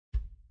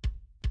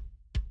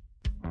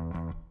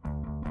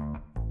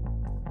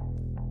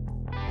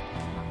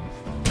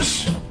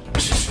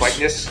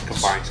Fightness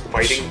combines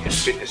fighting and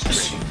fitness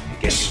training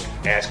to get you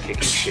in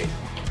ass-kicking shape.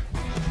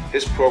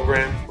 This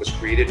program was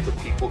created for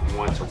people who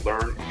want to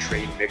learn and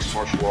train mixed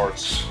martial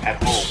arts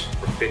at home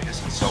for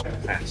fitness and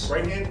self-defense,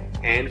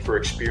 and for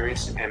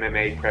experienced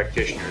MMA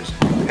practitioners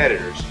and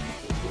competitors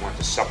who want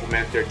to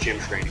supplement their gym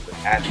training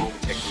with at-home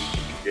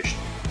technique and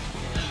conditioning.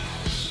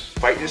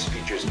 Fightness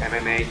features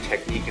MMA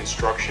technique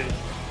instruction,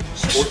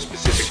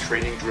 sport-specific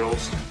training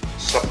drills,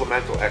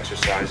 supplemental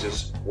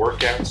exercises,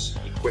 workouts,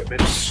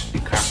 equipment,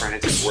 and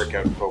comprehensive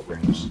workout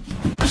programs.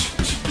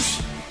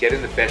 Get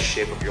in the best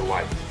shape of your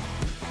life.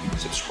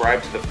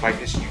 Subscribe to the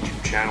Fightness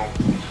YouTube channel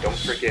and don't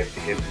forget to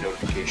hit the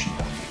notification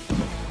bell.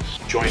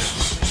 Join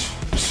us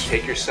and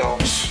take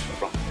yourself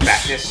from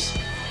fatness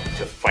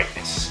to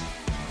fightness.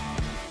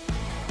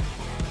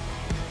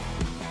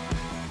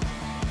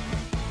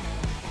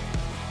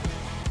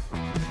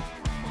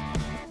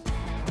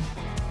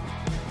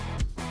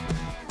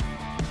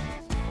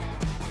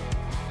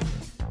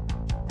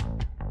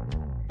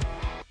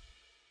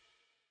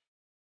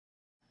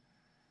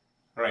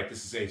 All right,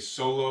 this is a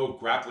solo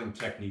grappling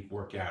technique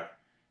workout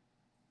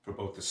for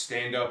both the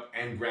stand-up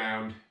and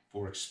ground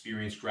for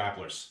experienced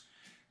grapplers.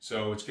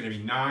 So it's going to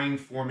be 9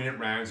 4-minute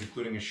rounds,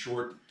 including a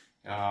short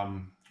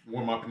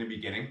warm-up in the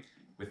beginning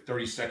with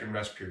 30-second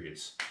rest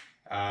periods.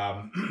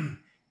 I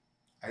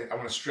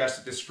want to stress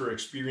that this is for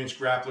experienced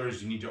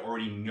grapplers. You need to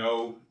already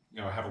know,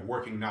 have a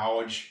working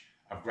knowledge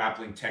of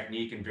grappling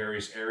technique in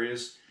various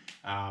areas.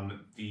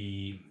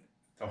 The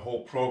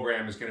whole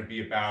program is going to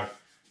be about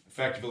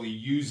effectively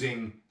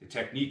using the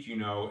technique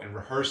and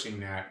rehearsing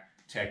that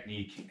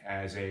technique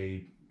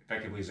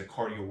effectively as a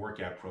cardio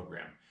workout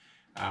program.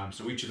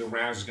 So each of the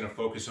rounds is going to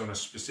focus on a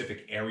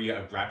specific area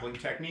of grappling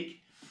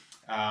technique.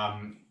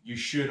 You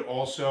should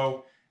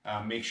also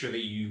make sure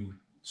that you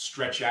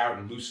stretch out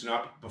and loosen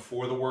up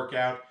before the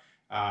workout.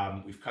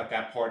 We've cut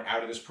that part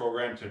out of this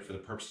program for the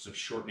purposes of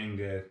shortening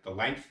the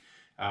length.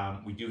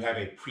 We do have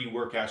a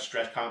pre-workout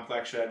stretch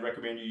complex that I'd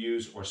recommend you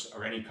use,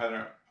 or any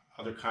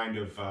other kind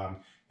of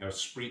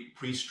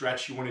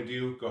pre-stretch you want to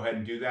do. Go ahead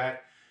and do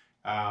that.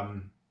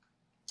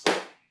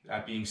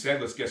 That being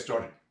said, let's get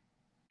started.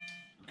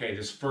 Okay,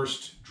 this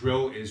first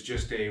drill is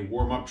just a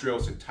warm-up drill.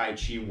 It's a Tai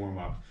Chi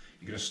warm-up.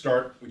 You're going to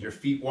start with your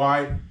feet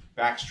wide,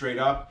 back straight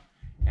up,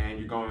 and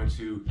you're going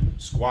to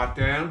squat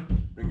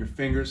down, bring your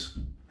fingers,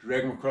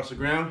 drag them across the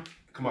ground,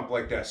 come up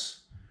like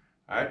this.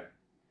 All right?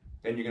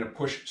 Then you're going to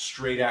push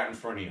straight out in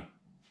front of you.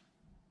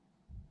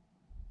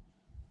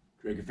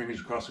 Drag your fingers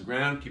across the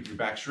ground, keep your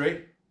back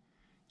straight.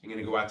 You're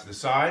going to go out to the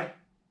side.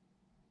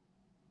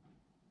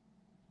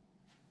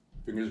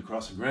 Fingers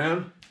across the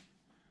ground,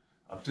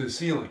 up to the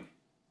ceiling.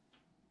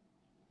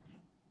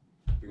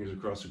 Fingers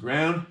across the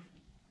ground.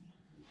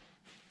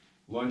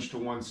 Lunge to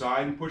one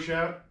side and push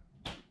out.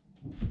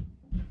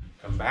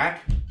 Come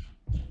back.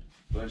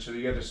 Lunge to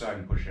the other side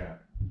and push out.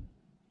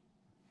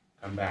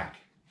 Come back.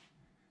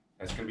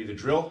 That's going to be the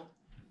drill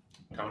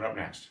coming up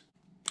next.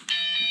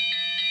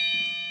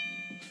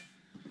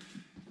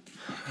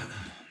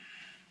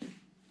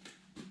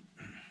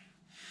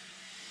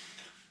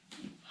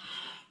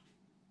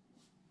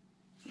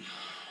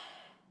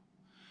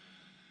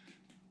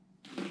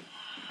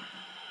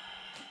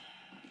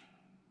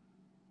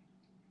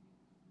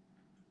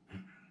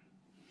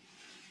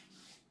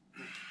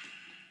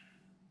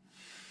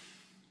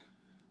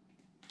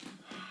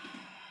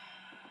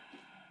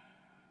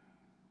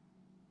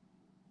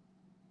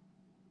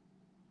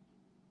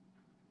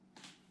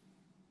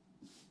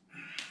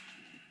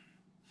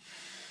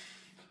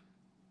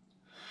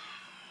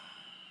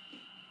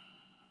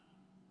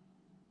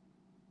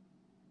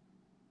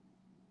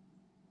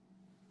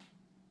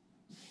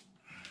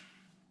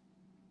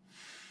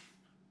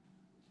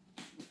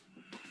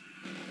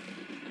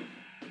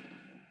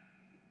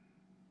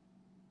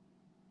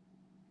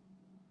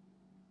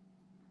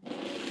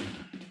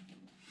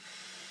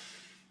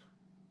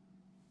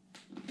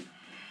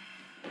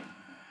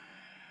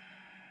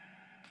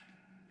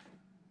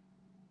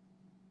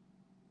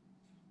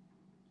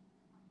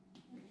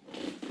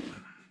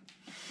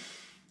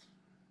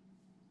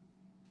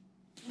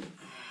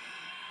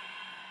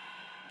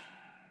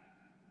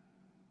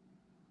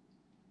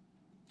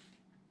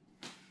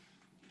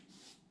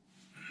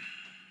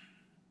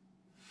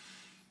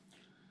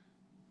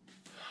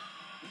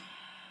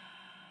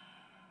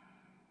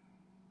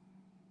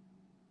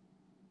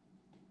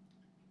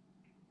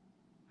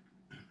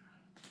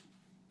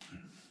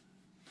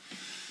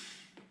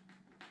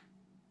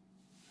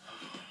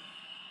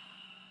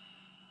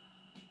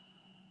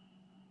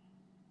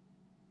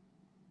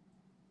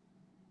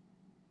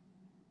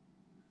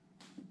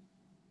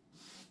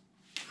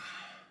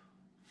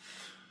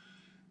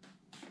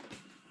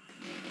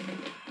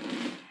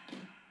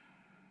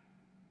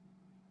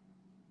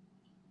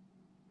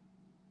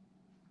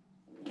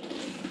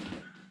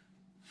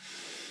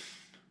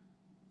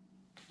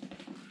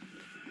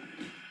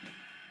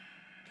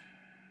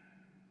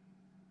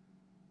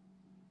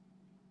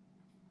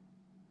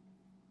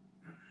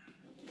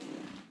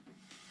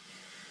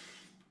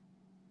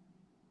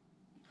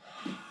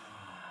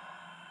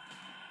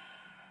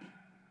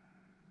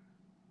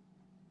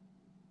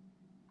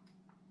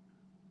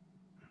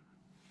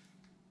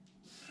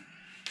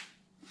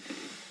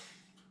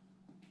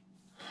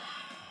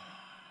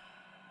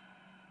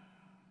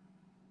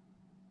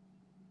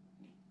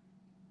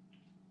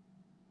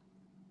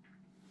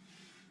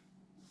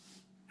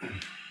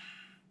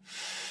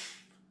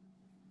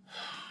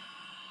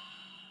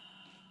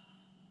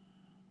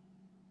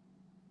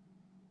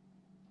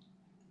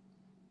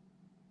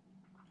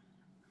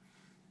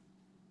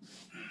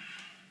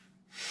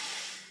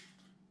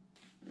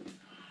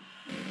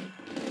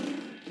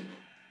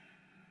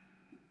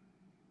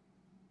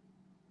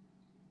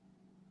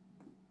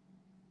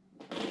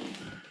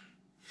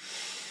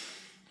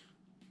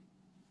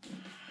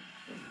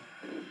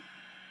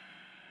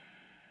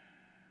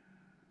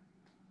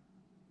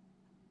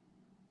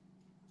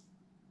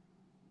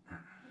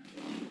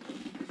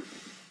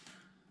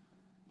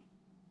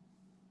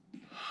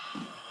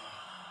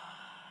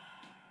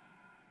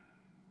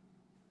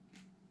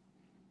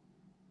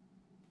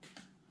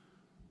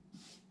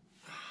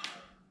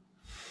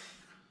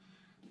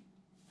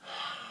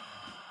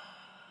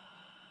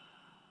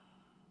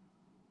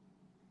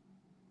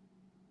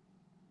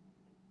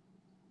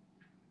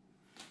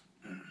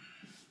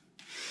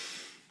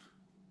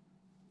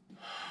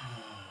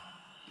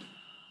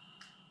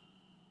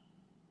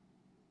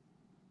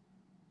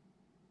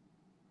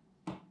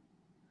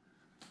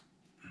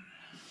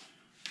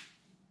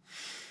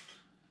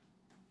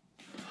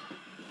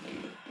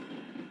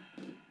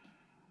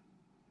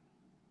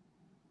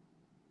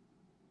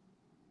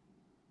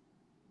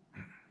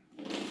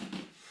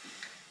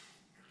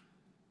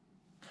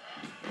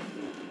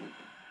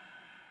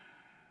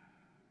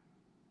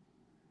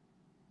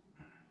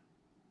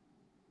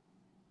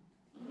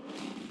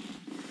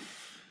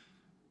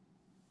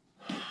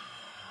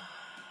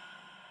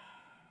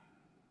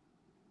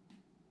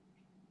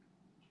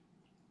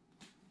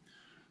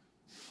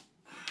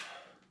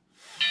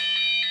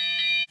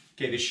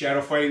 Okay, this shadow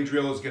fighting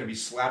drill is going to be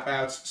slap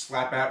outs,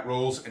 slap out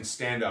rolls, and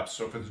stand ups.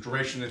 So for the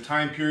duration of the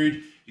time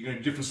period, you're going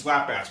to do different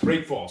slap outs,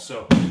 break falls.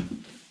 So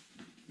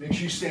make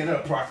sure you stand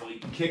up properly. You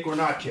can kick or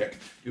not kick.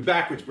 Do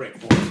backwards break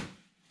falls.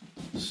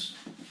 Make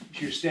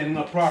sure you're standing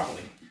up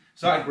properly.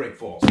 Side break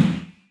falls.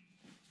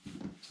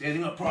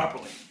 Standing up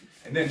properly.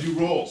 And then do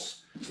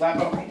rolls. Slap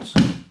out rolls.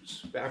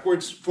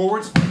 Backwards,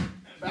 forwards, and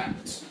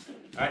backwards.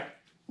 All right?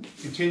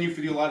 Continue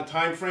for the allotted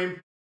time frame.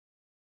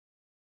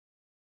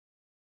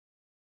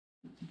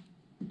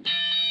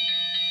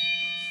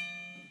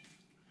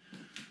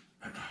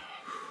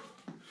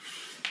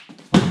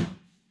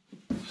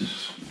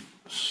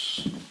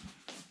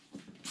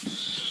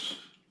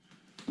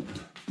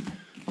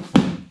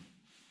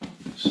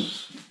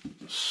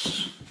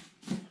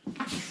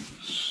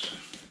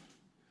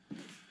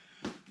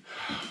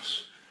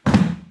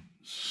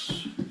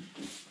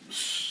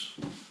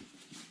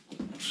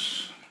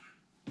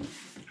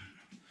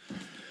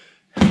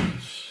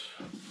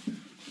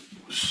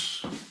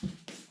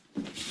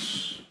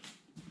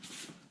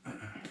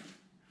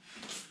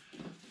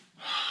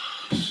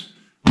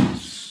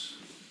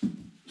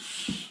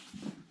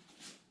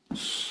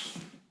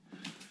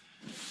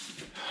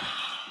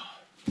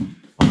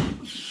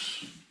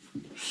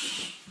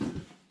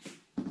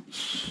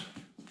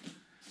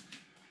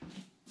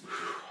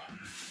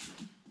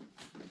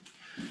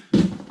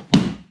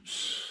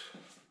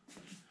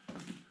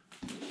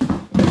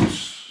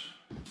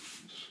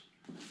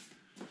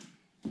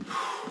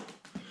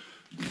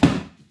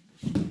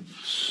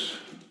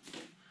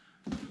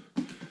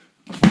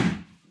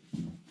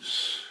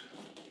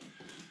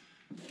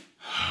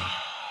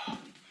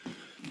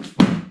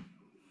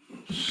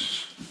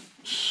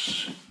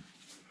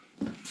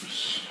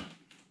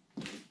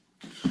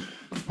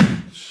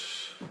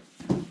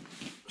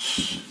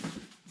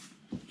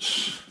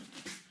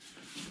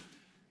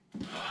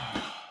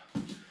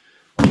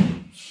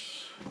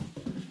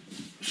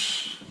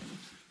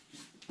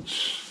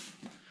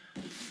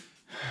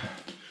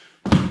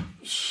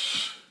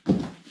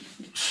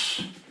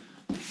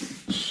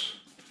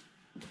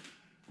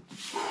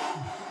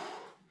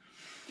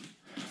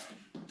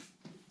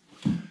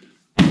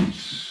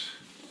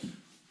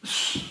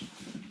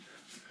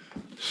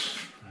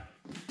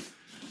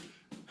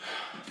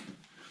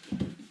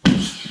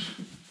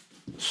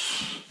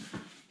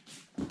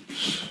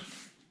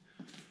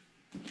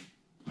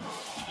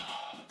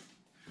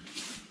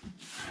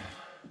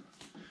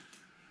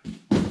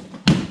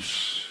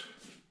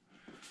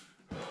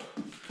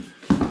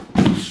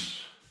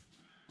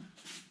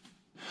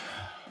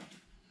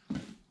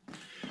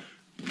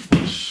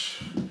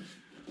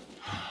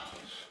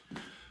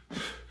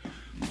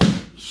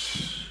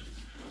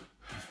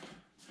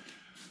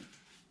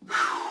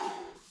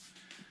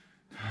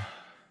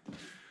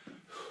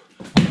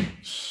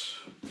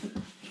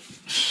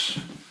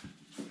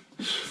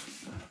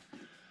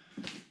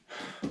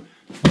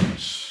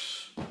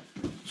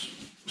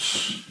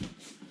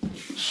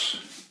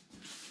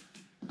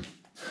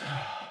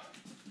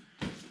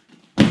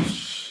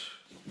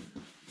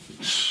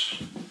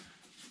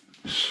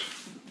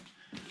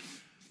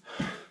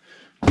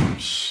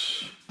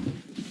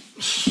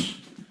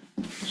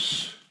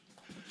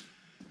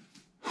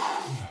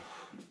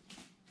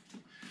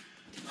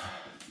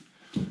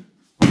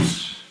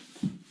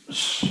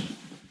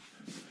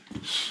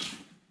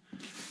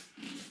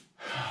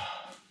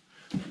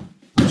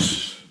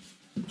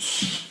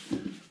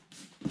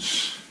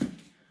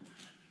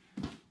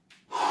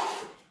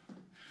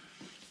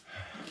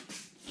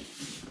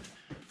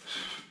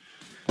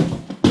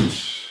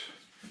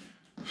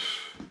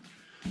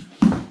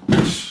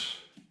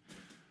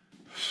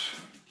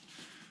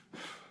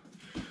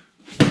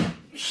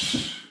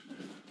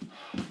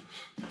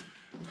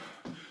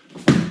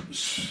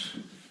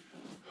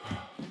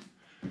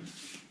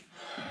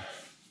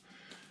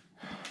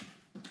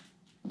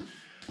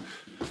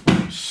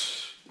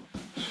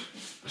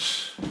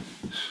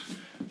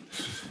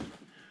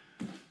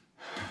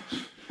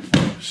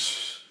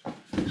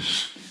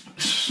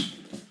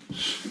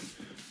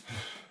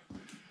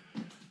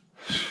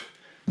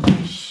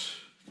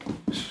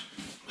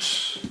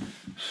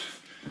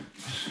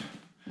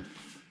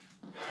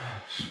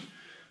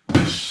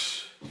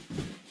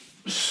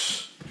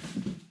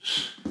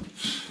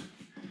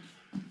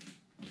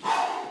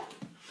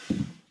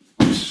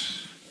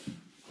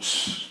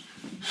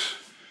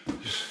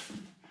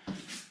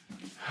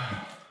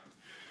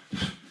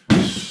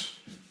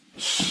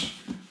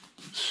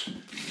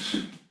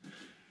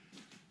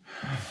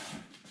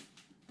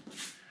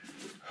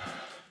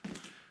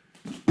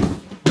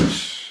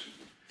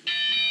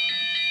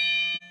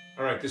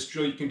 All right, this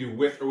drill you can do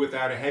with or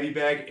without a heavy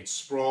bag. It's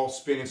sprawl,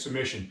 spin, and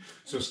submission.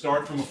 So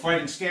start from a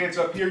fighting stance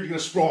up here. You're gonna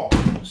sprawl,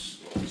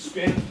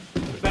 spin to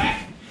the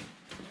back,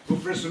 go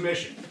for a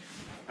submission.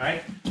 All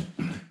right.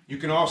 You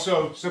can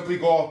also simply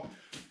go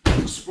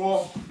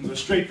sprawl and go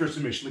straight for a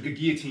submission, like a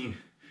guillotine,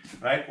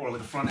 right, or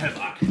like a front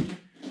headlock.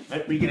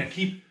 Right, but you're gonna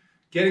keep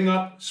getting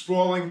up,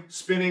 sprawling,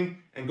 spinning,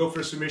 and go for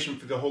a submission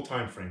for the whole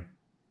time frame.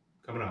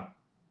 Coming up.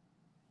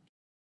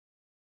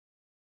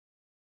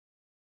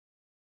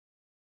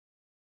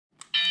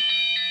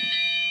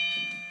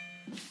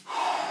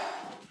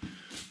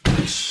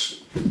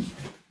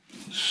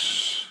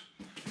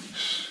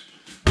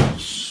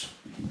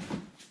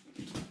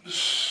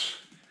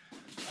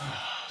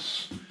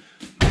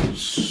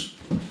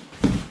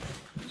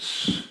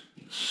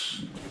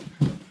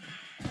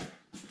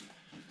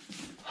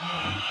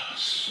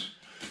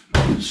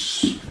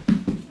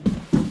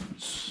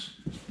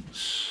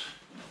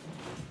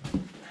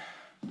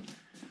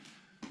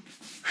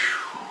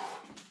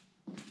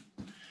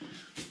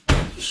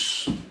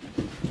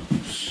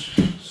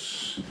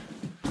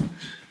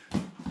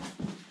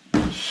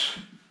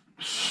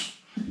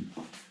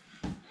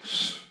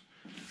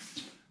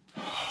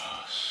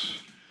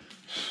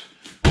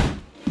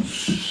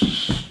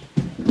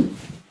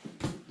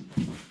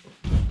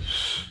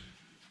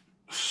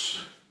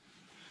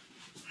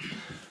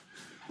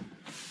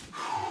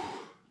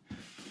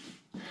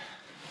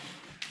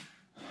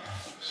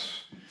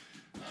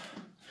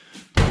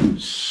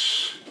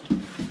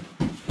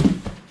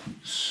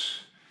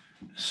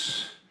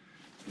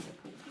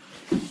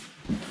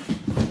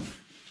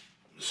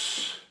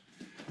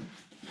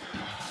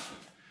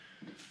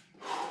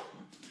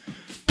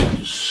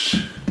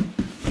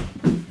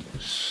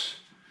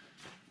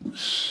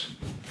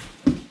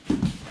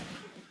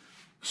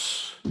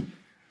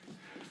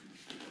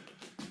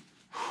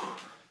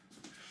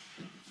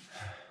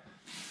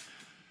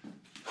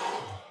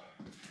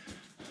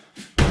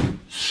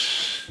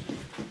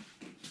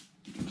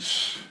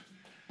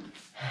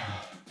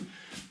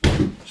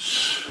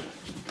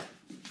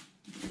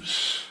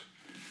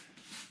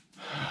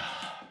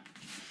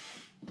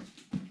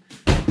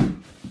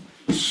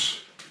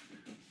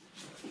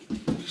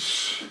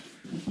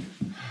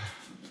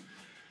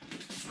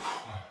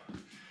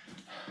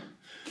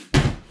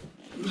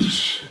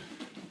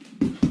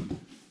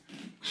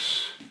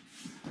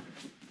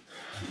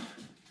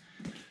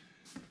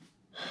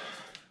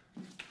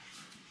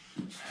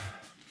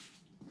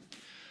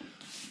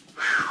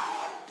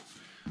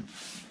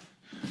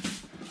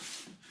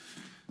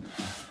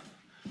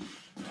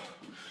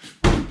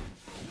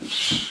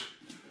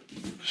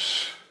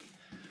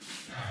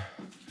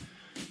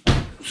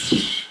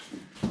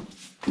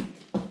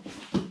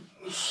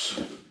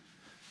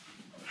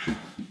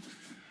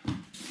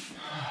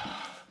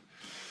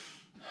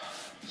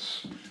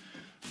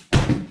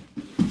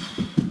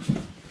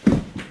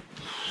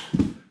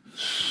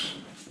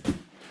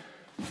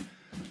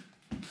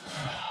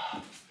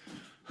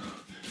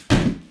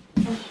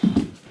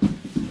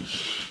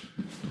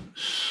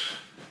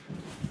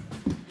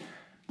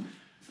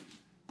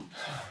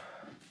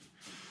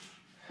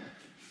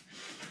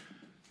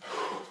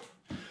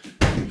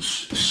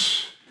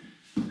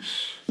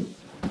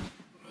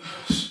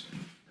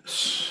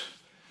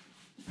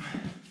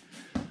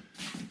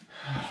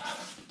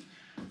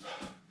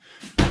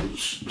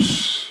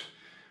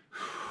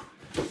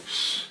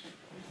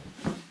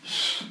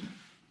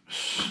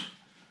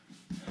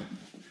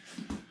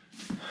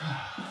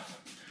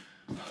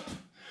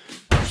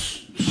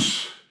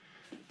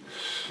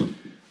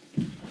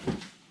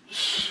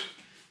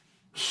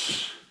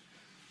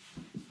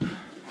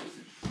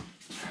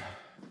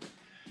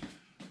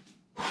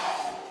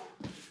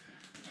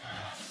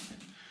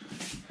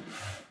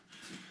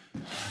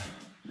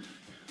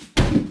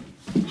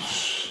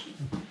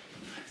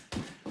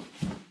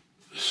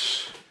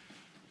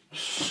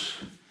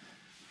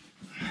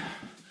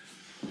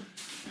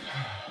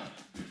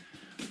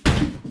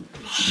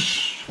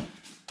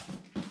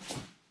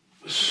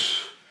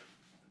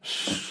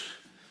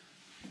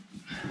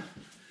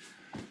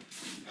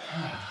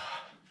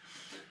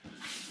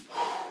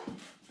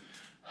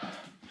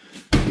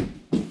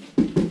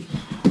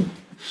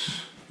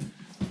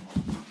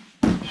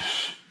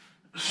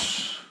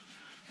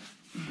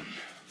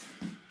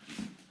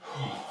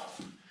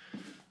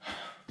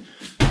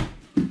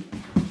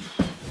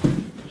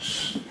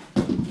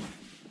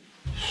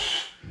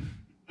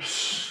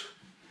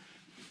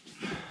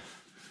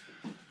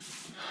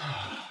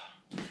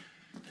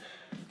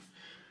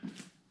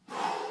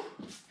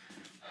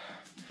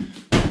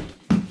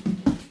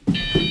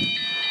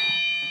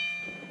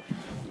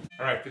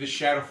 All right, for this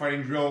shadow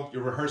fighting drill,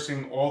 you're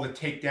rehearsing all the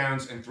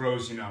takedowns and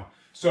throws you know.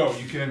 So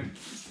you can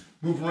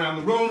move around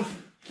the room,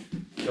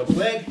 double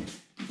leg,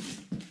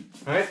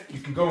 all right?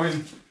 You can go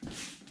in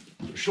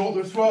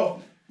shoulder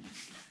throw,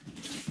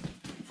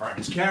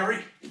 fireman's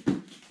carry,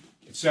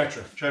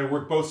 etc. Try to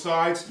work both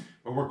sides,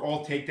 but work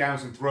all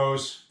takedowns and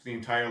throws for the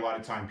entire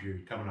allotted time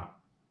period coming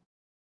up.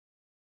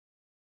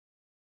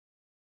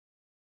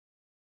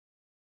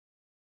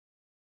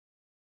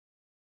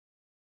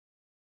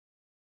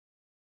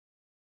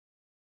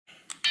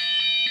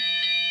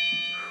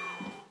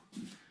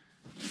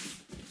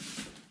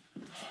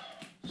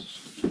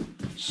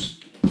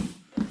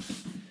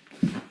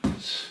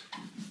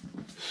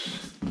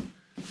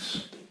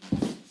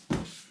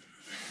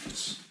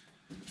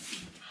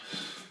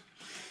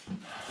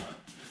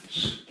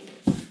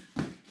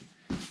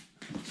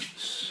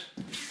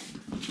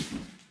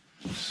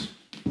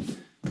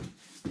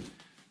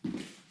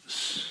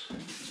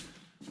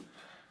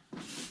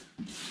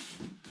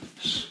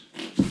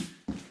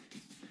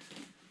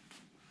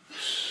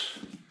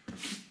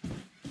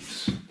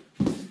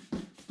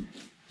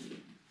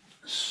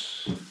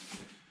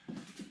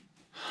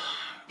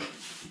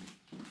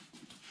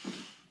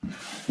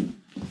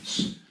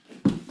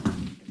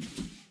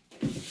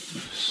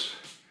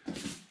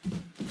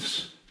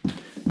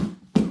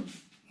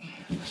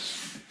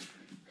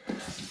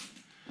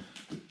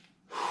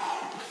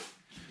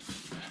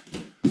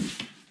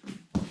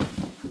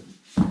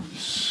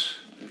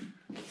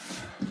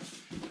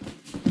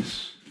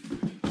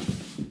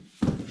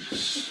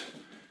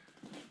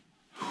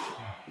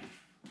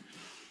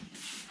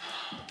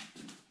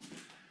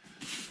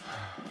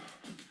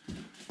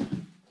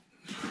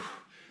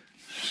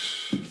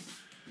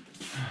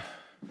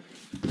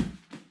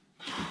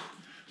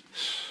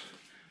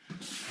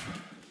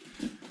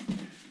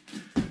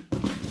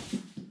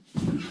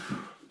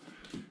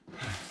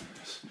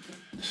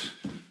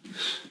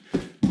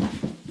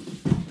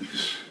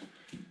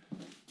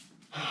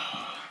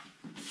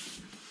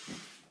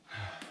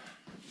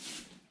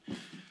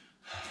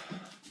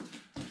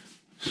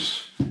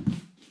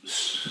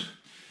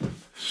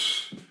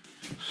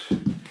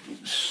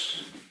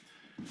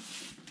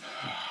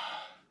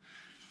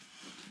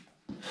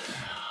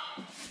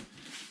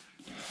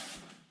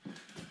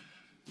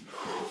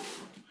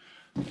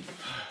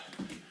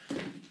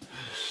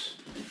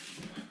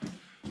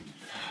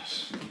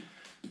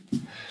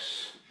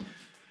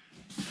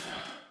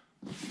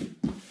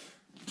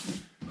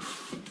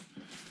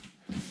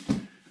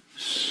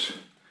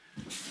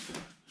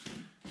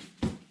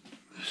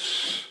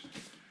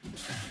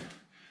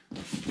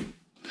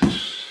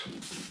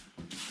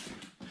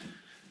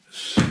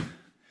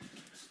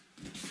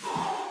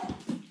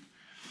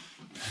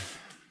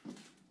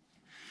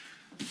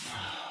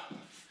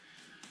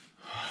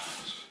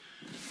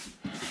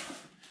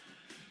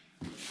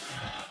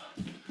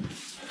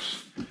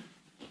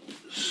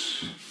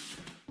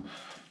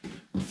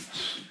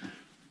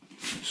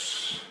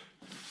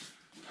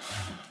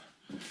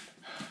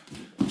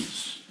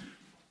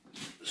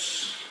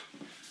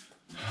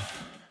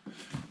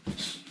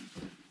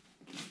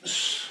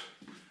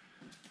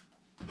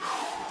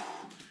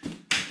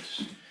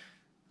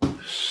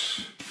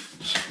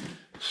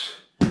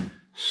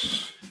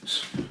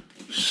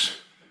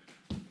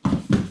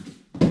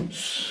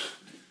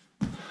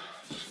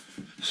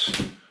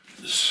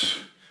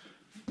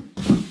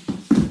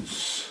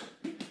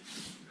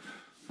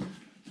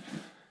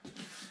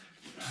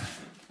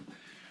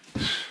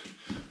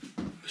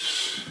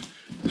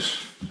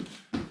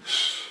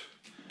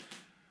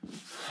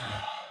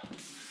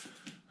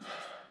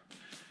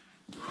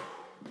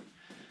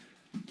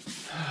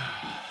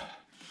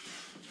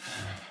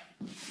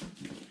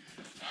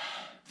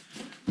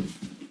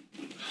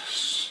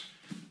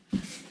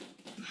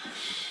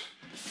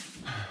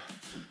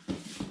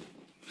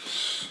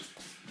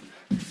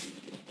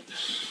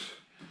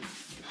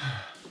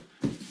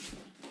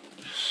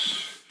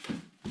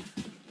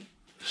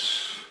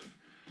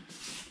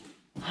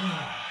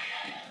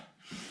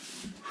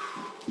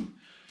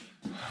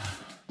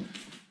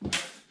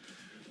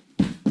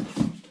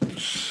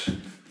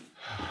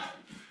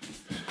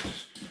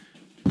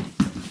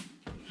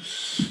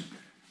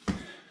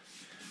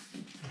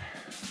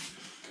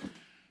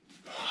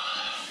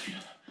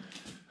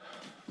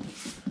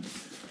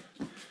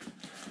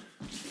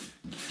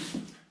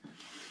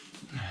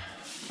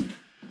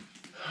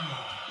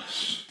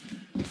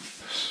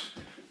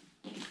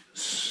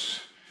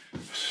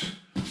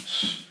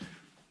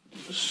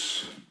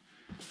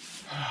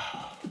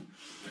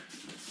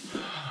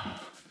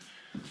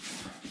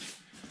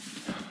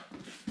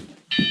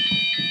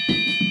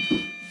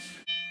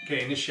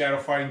 Okay, in this shadow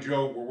fighting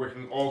drill, we're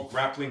working all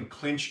grappling,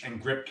 clinch,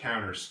 and grip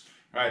counters.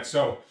 All right,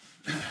 so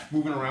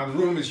moving around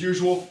the room as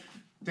usual.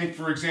 Think,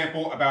 for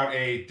example, about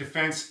a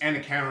defense and a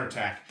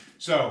counterattack.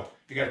 So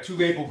you got a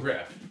two-label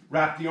grip,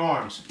 wrap the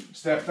arms,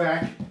 step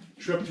back,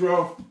 trip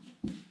throw,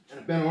 and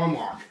a bent arm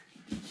lock.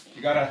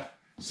 You got a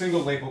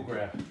single label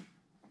grab,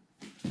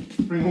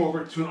 bring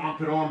over to an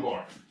armpit arm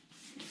bar.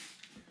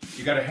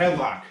 You got a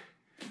headlock,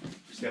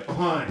 step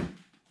behind,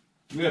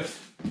 lift,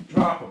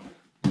 drop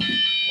them,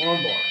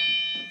 arm bar.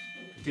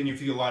 Continue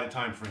for the allotted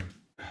time frame.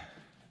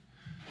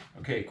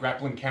 Okay,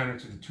 grappling counter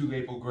to the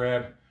two-label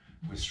grab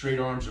with straight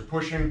arms or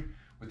pushing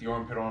with the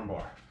armpit arm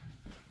bar.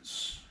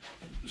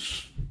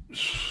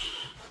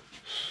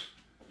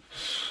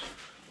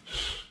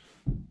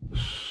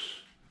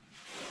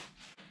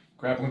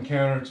 Grappling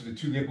counter to the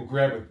two-label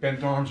grab with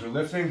bent arms or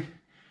lifting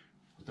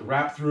with the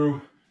wrap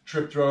through,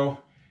 trip throw,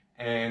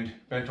 and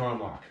bent arm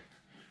lock.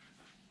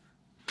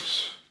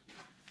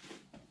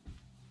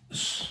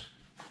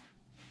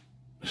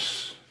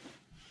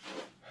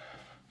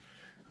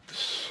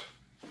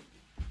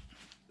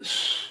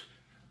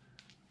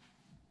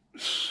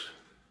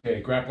 Okay,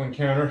 grappling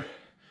counter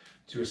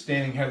to a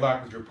standing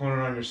headlock with your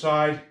opponent on your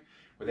side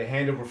with a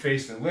hand over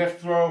face and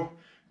lift throw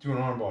to an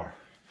arm bar.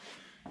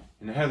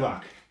 In the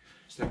headlock,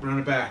 step around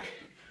the back,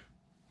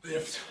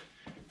 lift,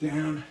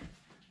 down,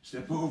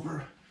 step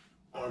over,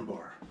 arm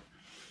bar.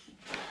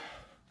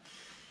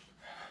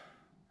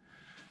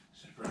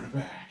 Step around the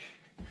back,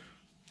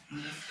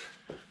 lift,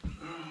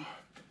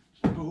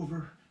 step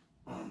over,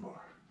 arm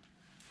bar.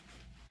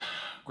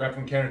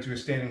 Grappling counter to a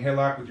standing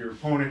headlock with your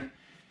opponent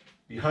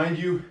behind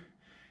you,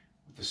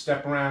 the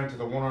step around to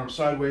the one arm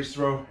sideways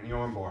throw and the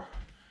arm bar.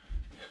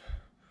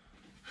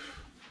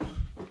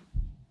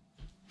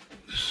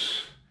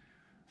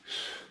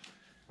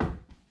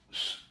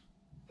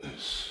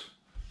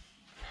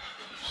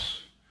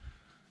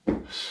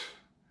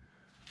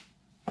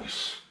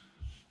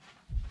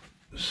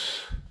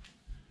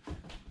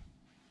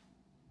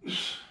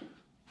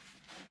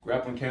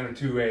 Grappling counter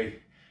to a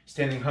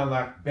standing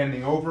headlock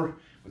bending over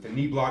with a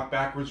knee block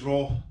backwards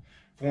roll,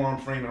 forearm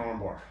frame and arm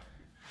bar.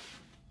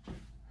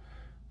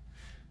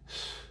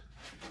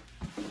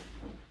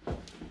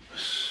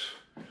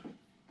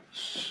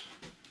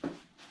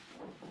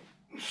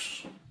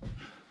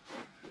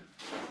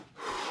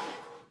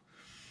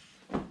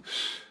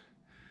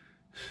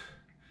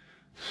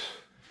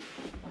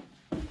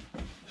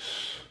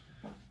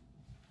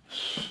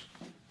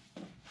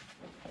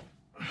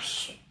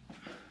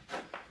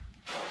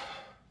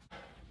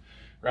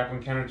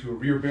 Grappling counter to a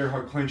rear bear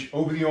hug clinch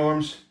over the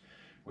arms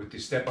with the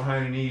step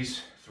behind the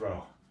knees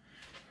throw.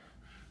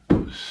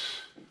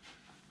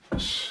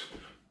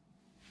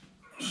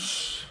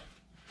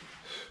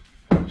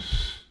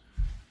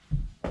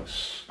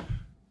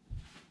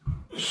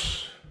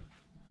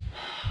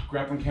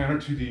 Grappling counter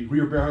to the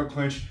rear bear hug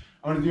clinch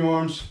under the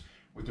arms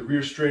with the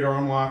rear straight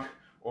arm lock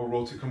or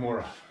roll to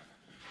Kimura.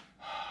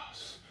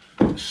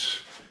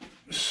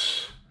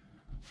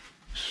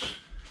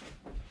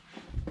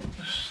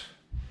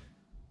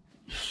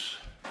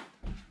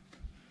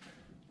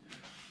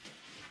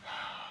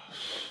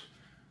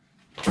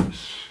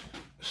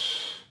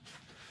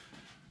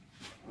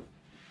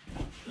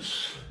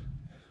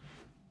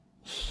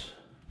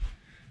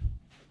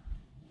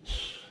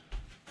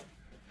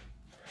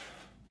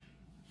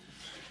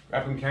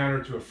 Grappling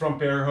counter to a front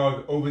bear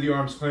hug over the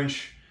arms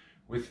clinch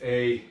with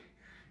a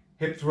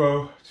hip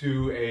throw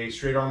to a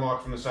straight arm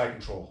lock from the side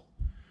control.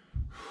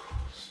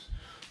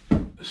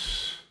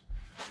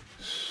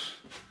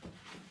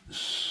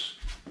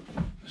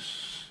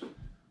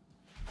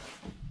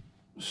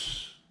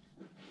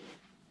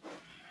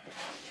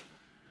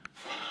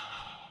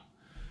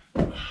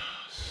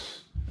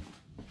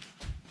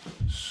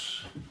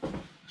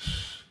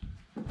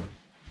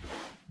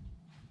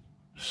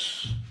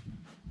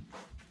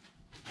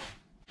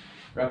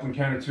 Grappling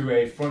counter to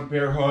a front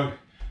bear hug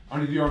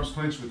under the arms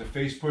clinch with a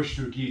face push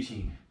to a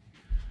guillotine.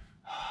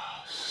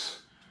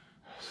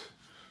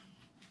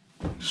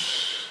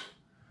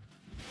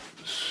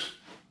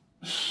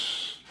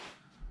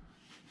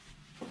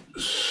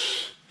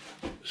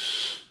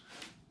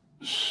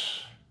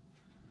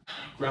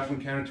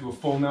 Grappling counter to a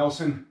full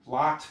Nelson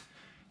locked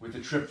with a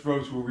trip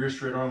throw to a rear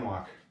straight arm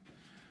lock.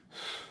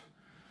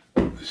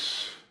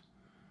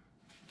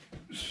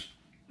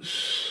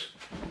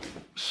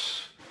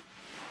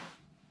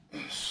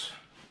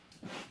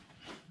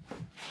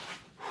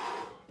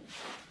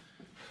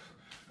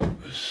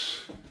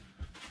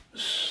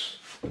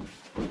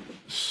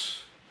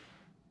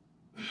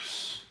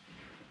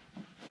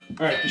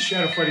 All right, the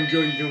shadow fighting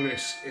drill, you're doing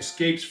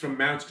escapes from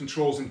mounts,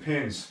 controls, and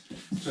pins.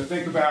 So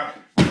think about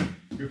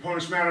your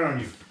opponent's mounted on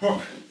you.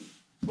 Hook,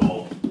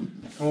 boom,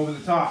 come over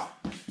the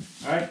top.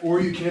 All right, or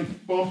you can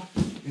bump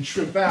and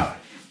shrimp out.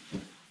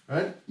 All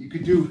right, you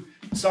could do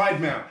side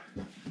mount,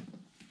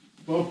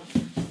 bump,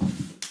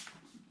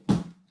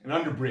 and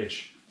under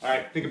bridge. All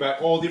right, think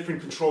about all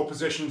different control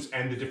positions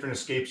and the different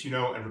escapes you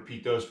know, and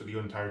repeat those for the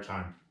entire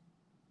time.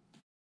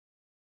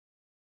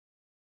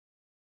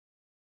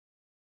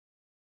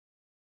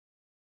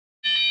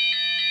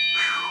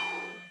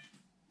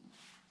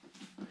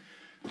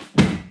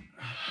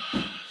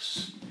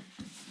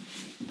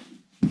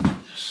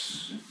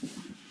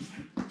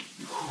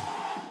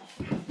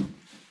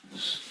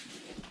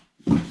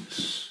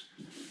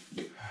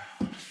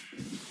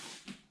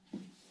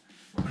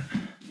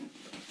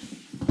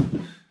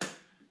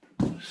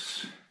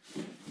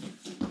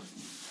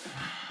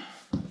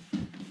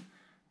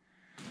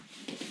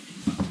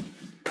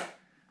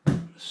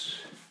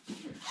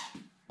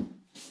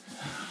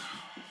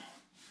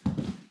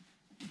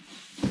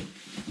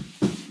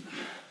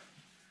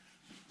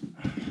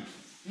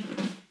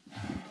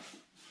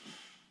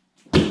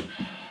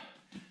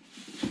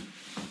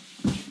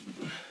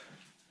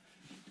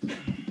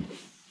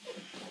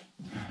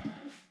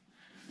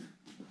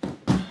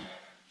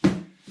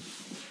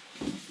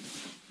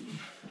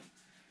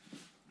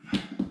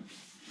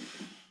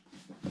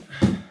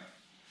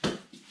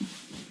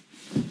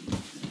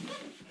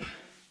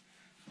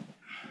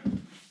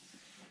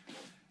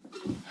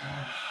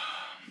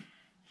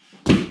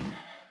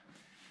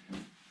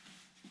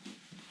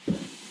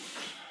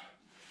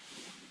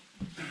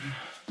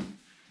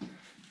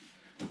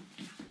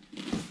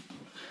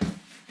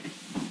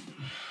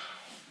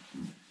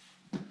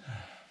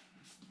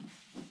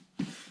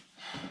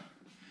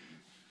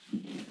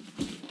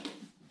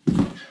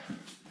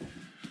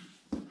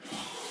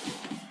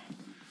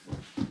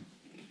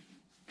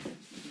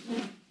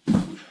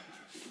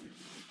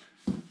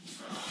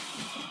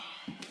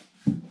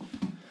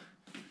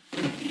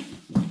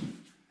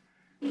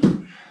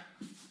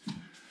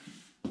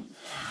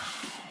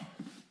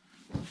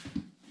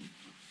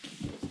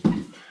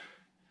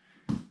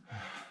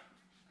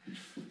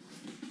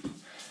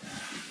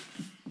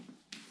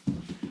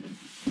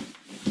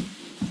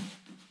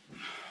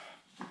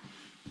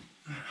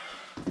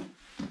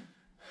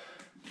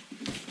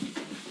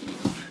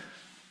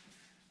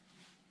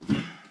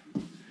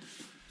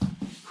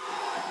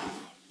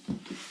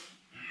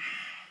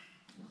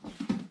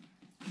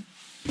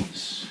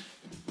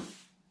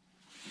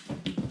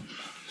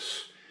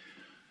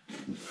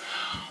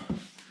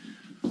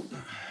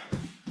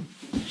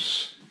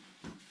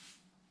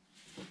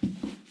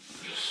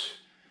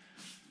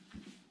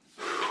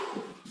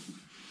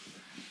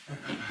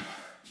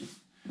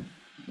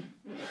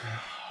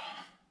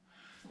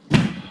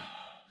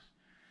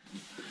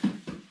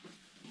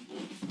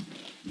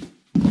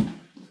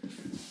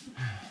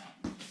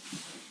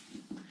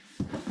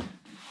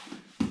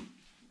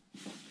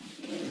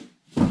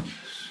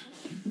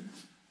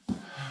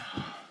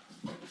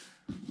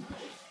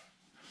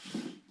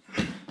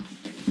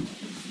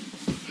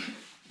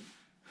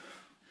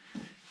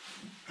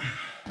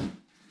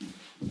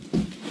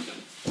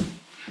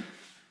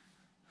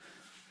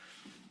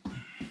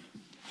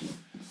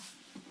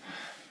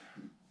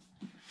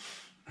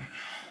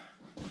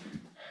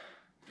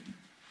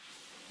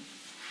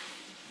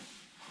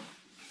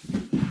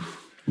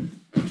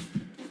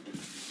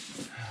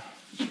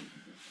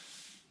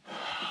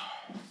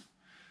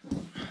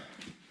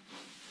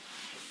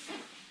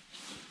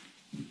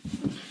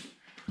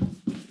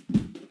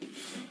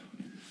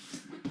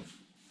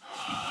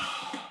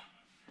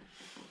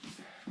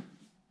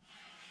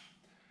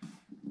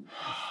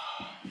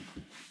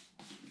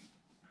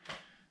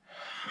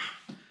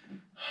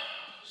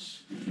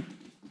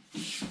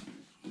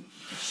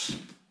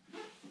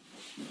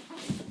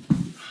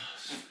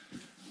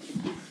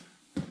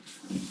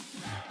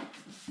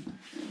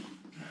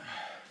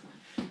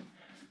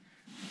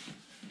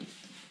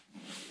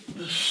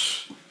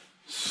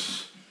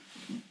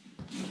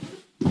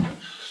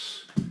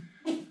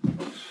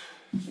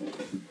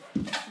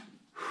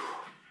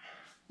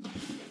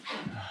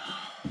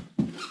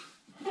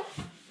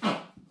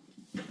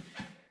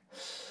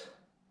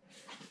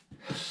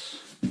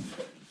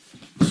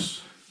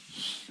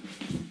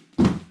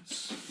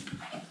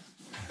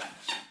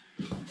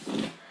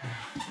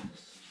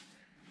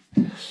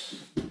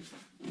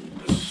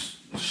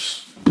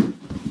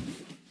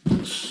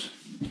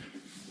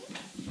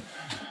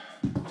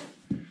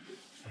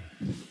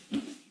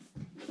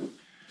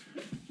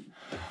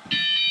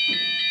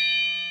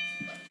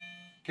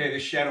 Okay,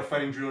 this shadow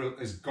fighting drill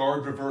is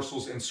guard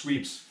reversals and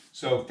sweeps.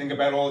 So think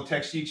about all the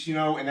techniques you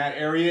know in that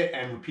area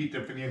and repeat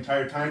them for the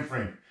entire time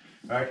frame.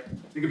 All right,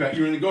 think about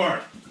you're in the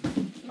guard,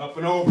 up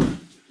and over.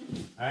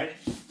 All right,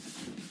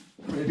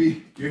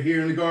 maybe you're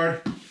here in the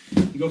guard,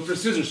 you go for a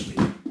scissor sweep.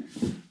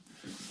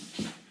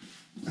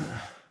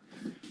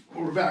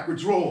 Over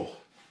backwards roll.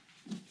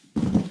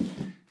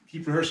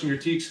 Keep rehearsing your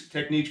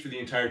techniques for the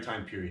entire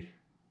time period.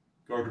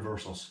 Guard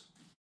reversals.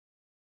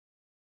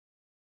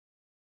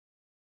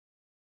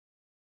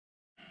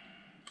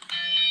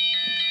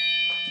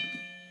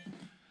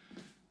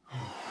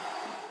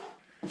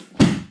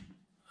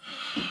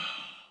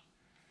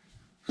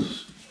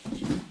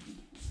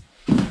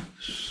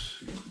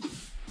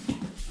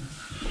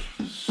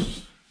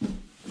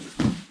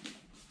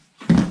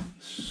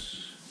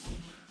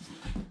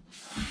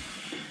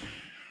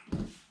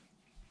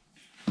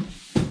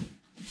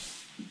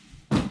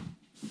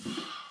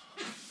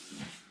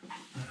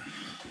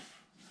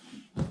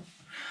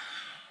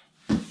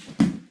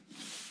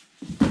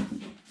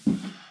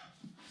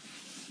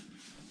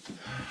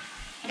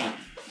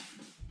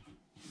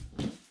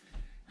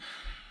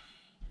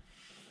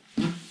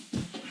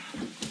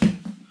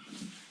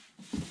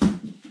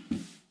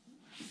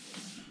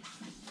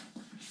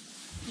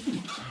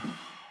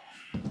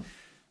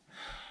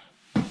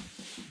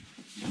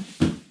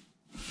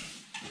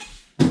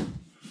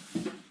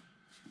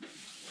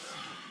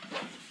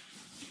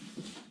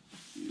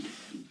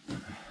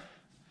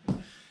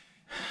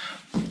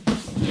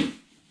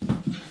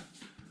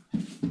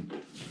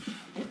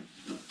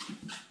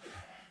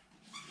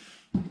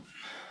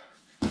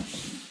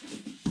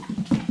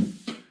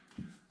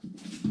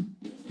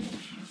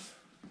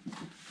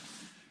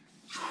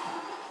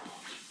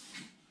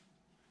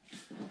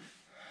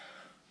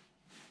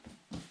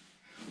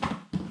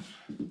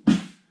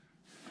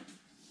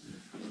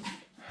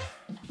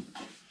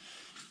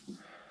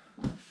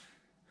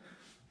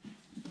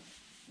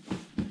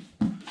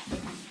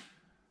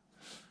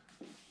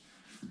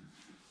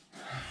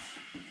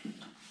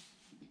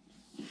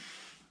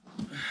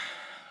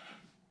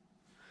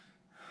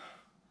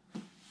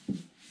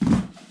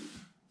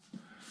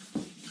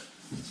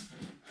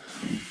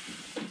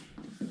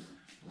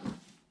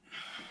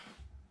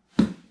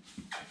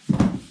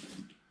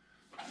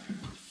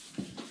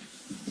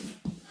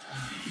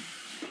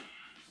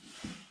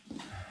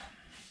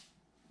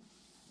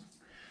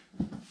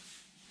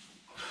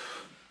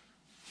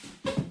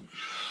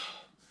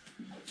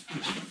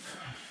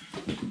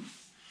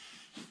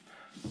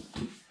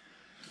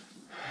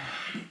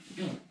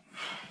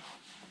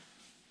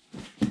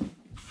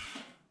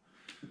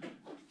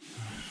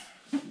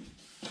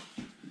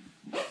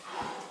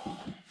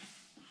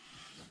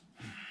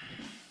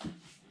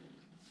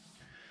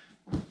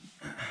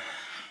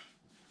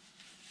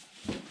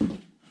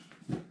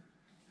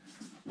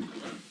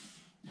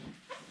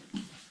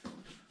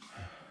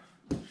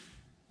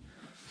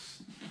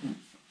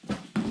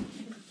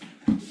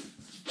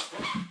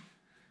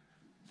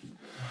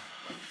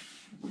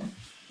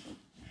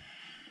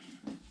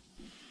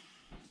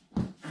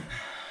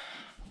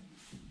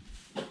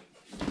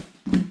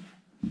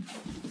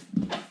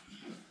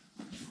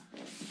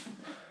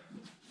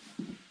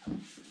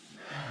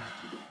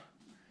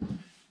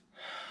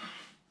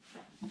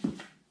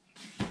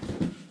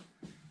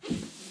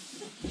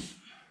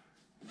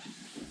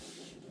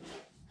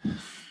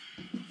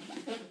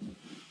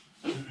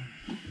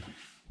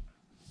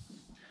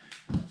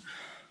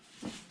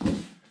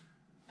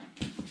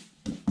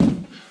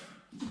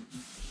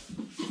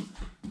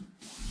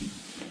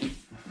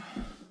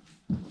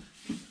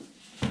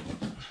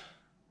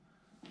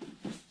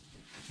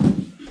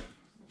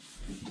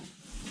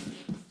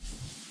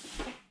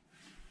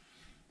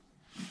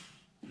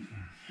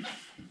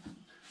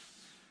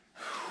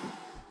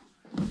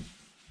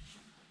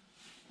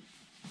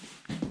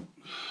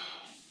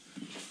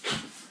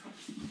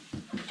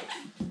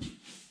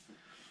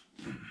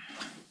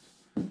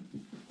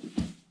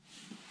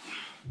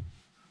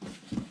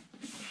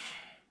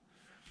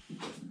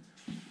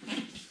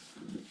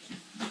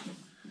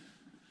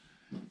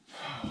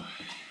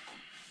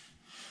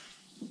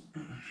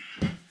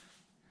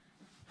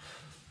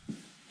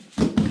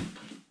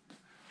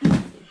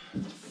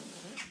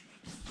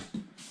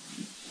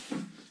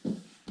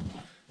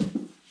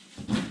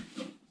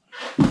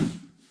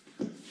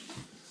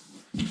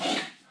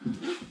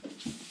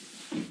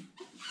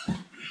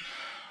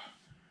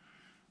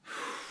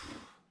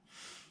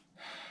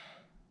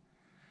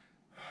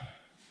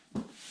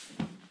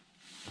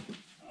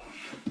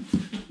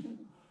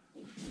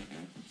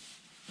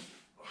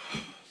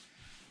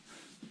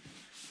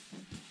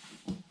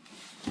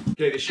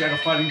 Okay, the shadow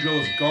fighting drill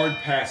is guard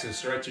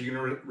passes. All right, so you're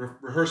gonna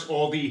rehearse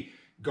all the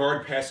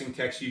guard passing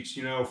techniques,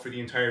 you know, for the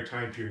entire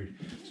time period.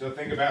 So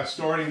think about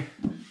starting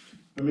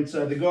from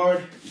inside the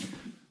guard,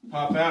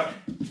 pop out,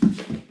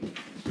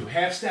 do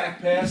half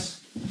stack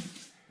pass,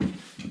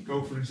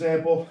 go for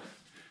example,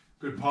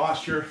 good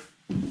posture,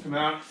 come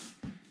out,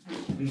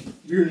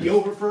 rear the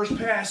over first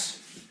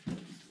pass,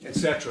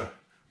 etc.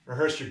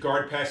 Rehearse your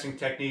guard passing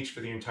techniques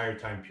for the entire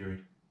time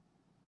period.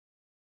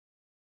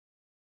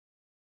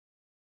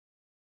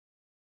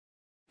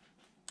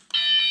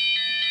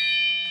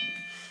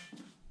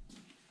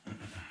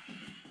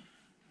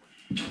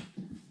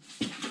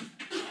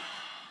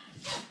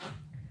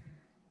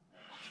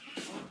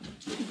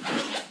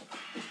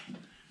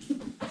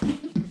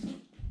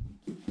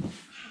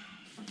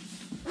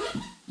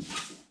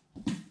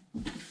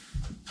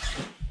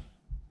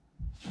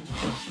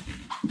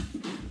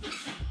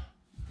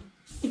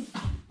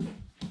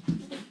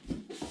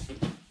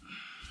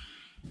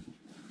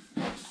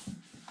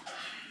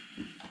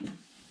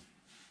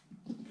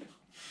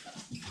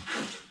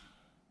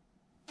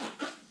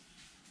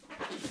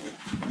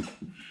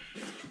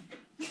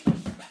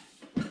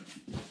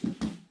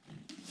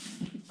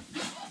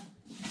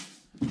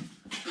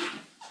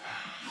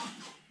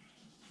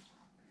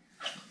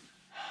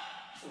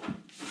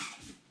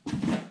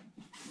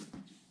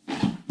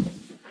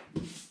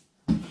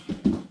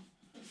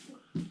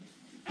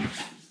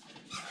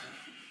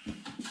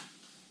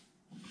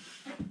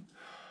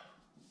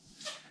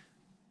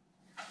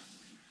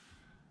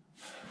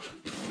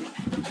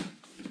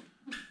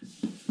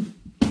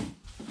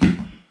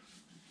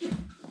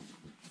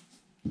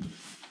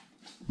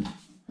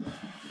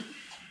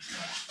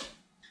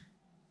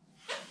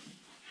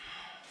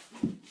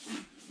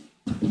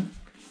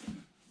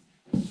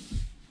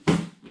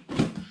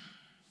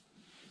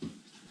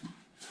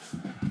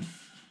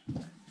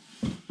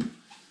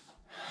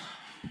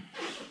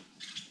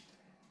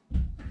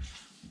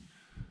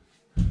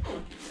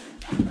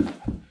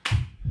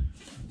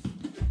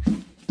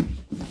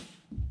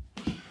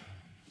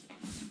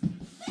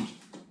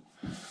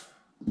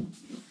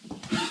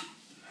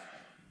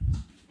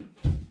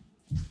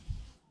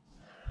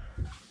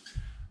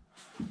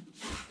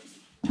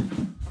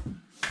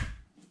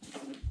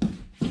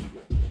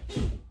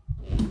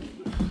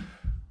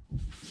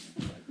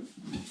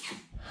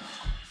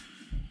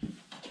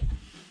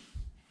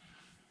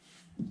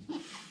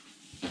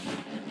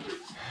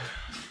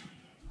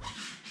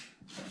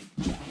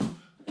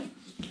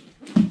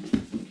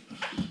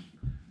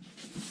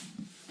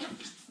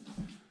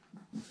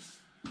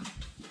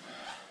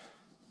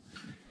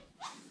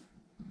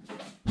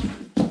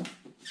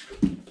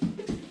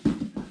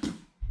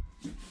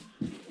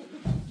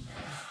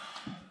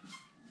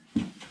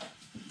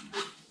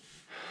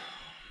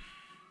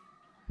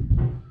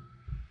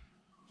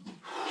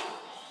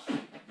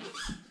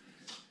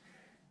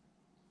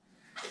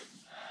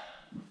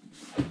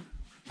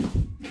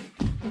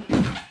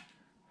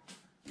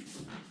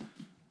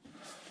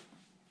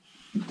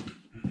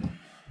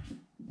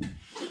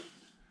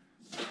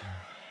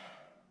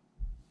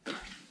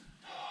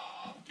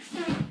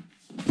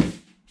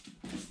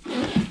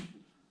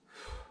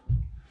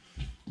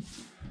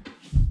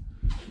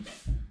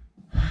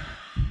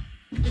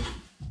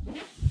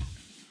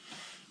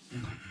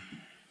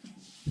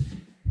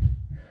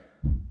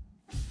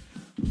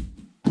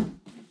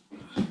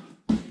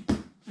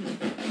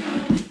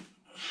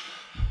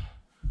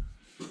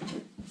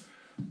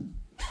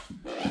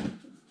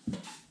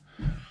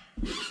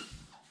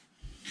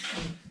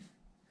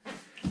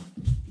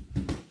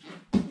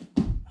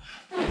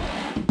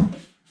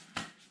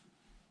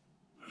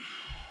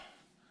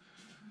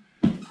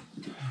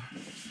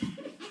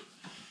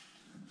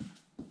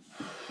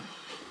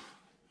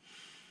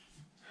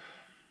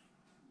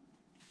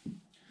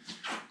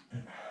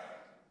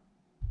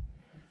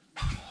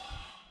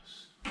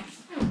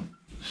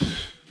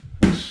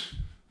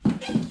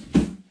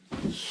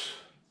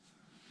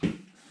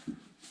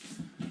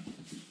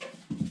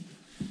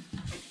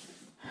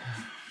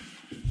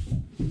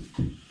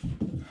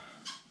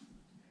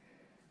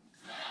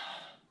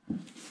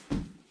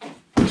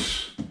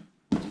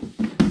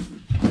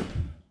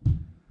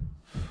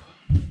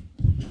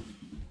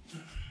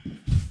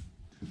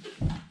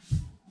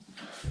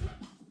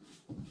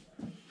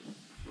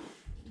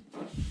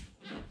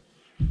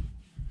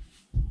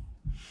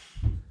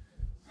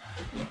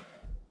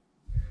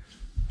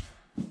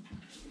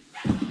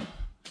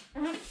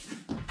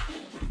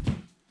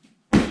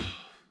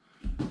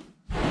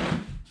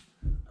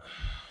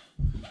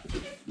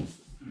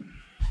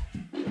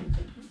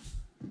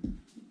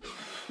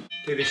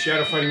 Okay, the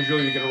shadow fighting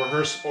drill, you're going to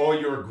rehearse all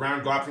your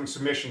ground grappling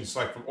submissions,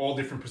 like from all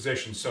different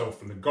positions. So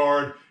from the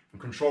guard,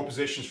 from control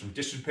positions, from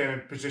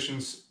distance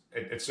positions,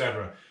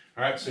 etc.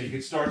 All right, so you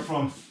can start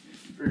from,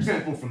 for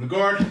example, from the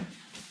guard,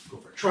 go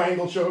for a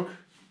triangle choke.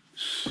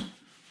 You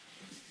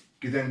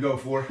can then go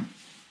for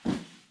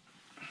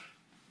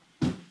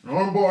an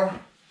arm bar,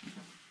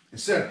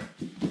 etc.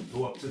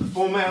 Go up to the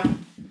full mount,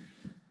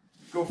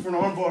 go for an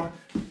arm bar.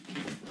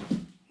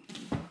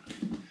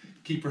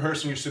 keep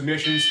rehearsing your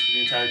submissions for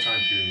the entire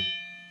time period.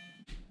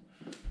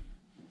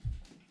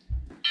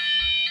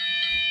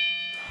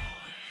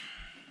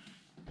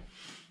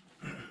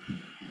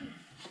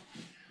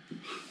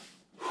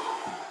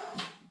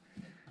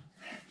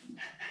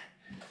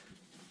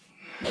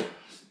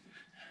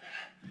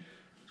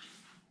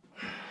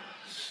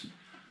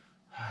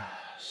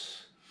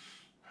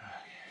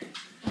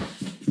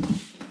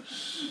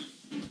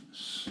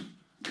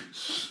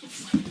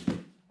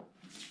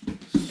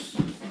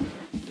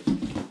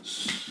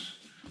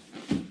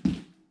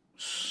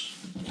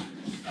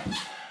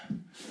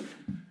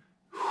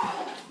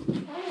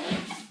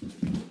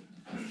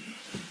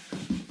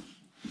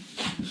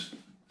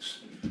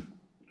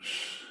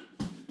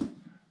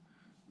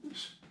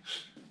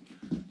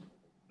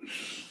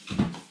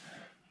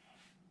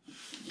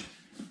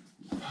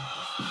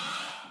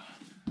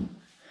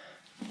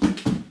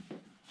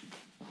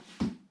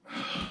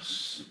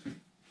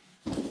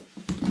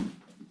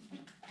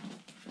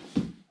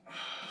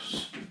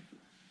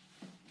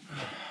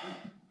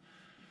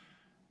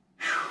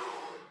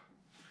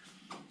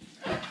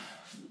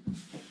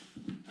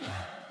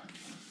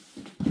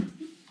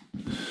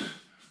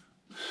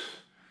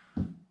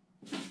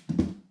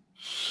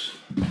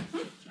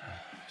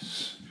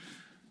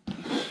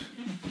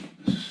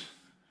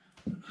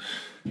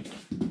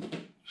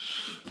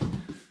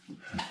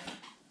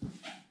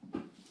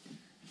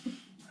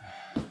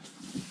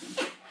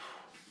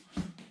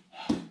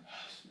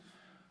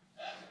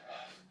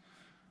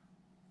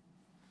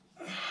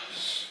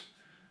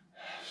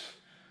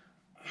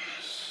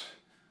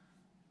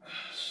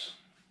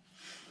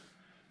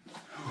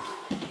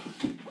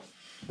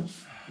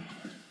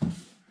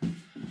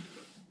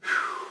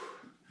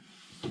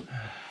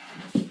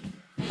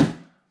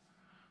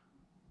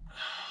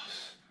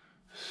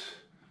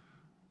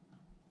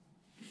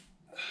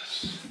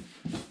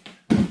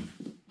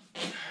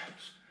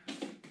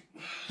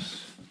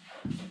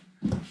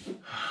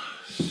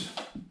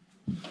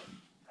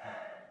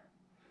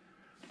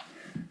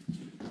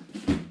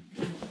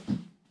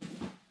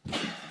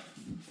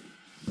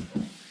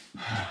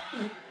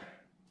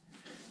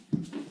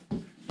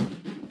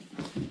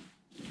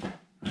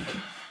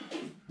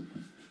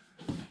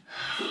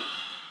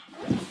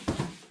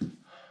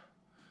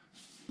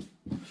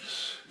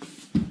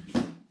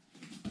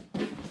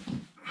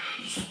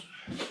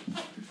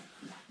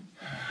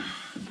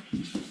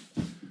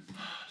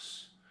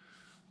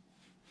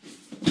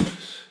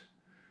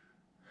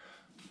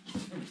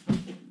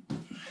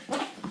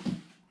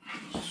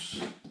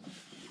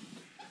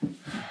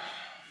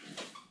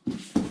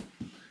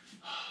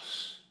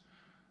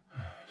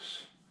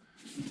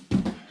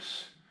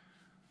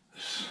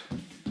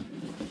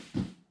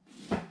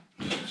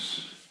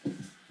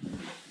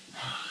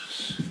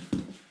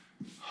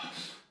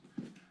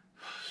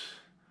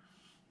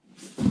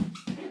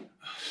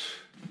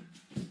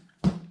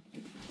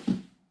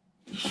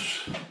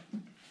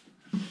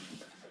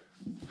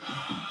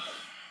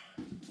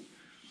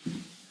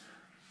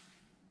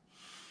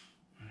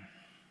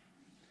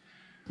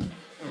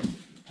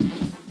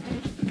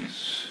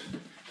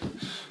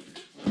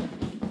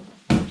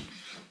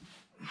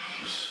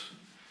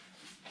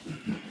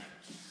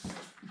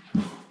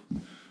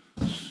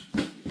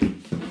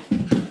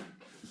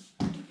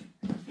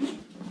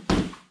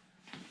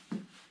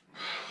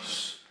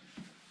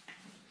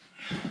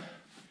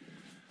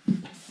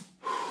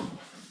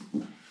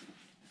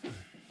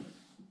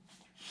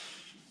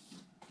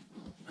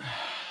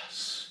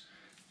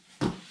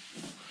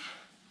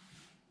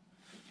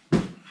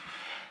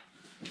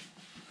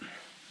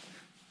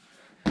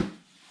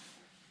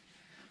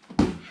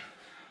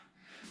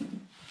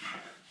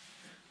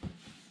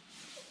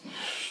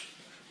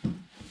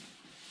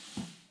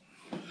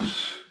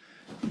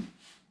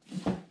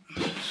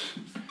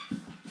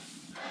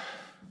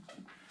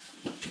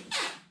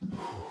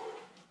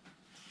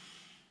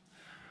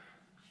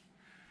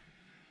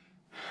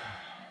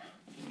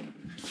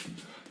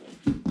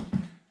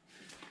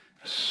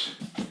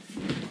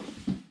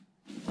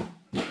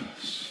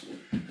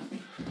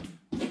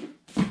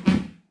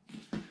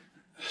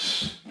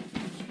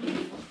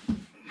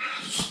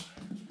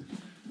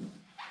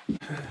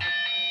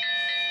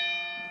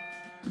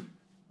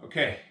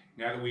 Okay,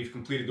 now that we've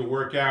completed the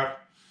workout,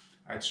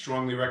 I'd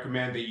strongly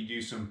recommend that you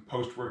do some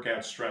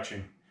post-workout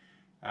stretching.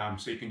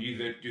 So you can do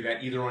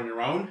that either on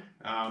your own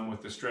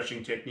with the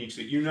stretching techniques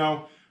that you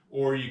know,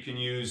 or you can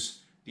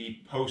use the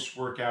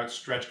post-workout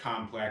stretch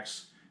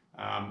complex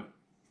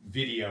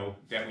video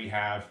that we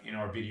have in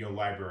our video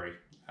library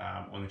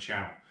on the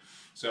channel.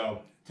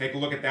 So take a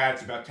look at that.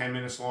 It's about 10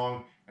 minutes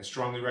long. I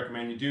strongly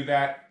recommend you do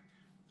that.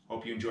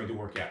 Hope you enjoyed the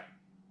workout.